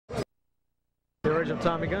original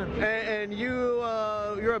Tommy Gunn. And you,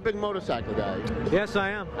 you're a big motorcycle guy. Yes, I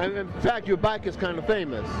am. And in fact, your bike is kind of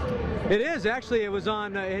famous. It is actually. It was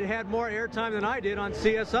on. It had more airtime than I did on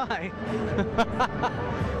CSI.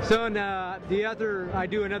 So I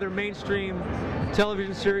do another mainstream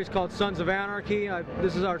television series called Sons of Anarchy.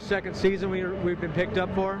 This is our second season we've been picked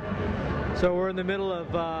up for. So we're in the middle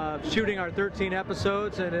of shooting our 13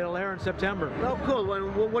 episodes, and it'll air in September. Oh, cool.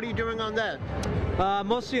 What are you doing on that?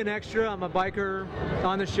 Mostly an extra. I'm a biker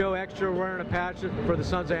on the show, extra, wearing a patch for the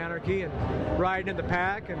Sons of Anarchy and riding in the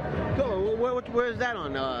pack. And cool. Where is that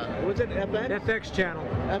on? What's it, FX? FX channel.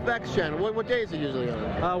 FX channel. What day is it usually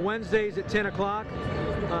on? Wednesdays at 10 o'clock,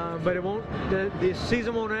 but it won't. The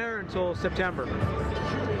season won't air until September.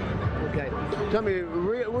 Okay. Tell me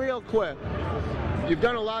real quick. You've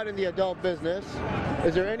done a lot in the adult business.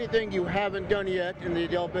 Is there anything you haven't done yet in the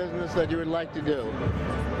adult business that you would like to do?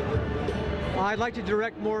 I'd like to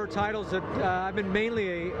direct more titles. I've been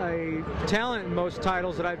mainly a talent in most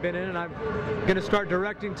titles that I've been in, and I'm going to start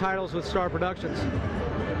directing titles with Star Productions.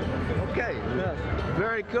 Okay, yes.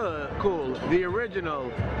 Very cool. The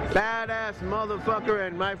original badass motherfucker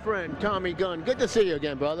and my friend Tommy Gunn. Good to see you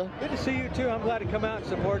again, brother. Good to see you too. I'm glad to come out and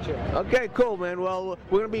support you. Okay, cool, man. Well,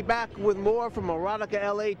 we're going to be back with more from Erotica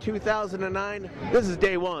LA 2009. This is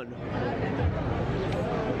day one.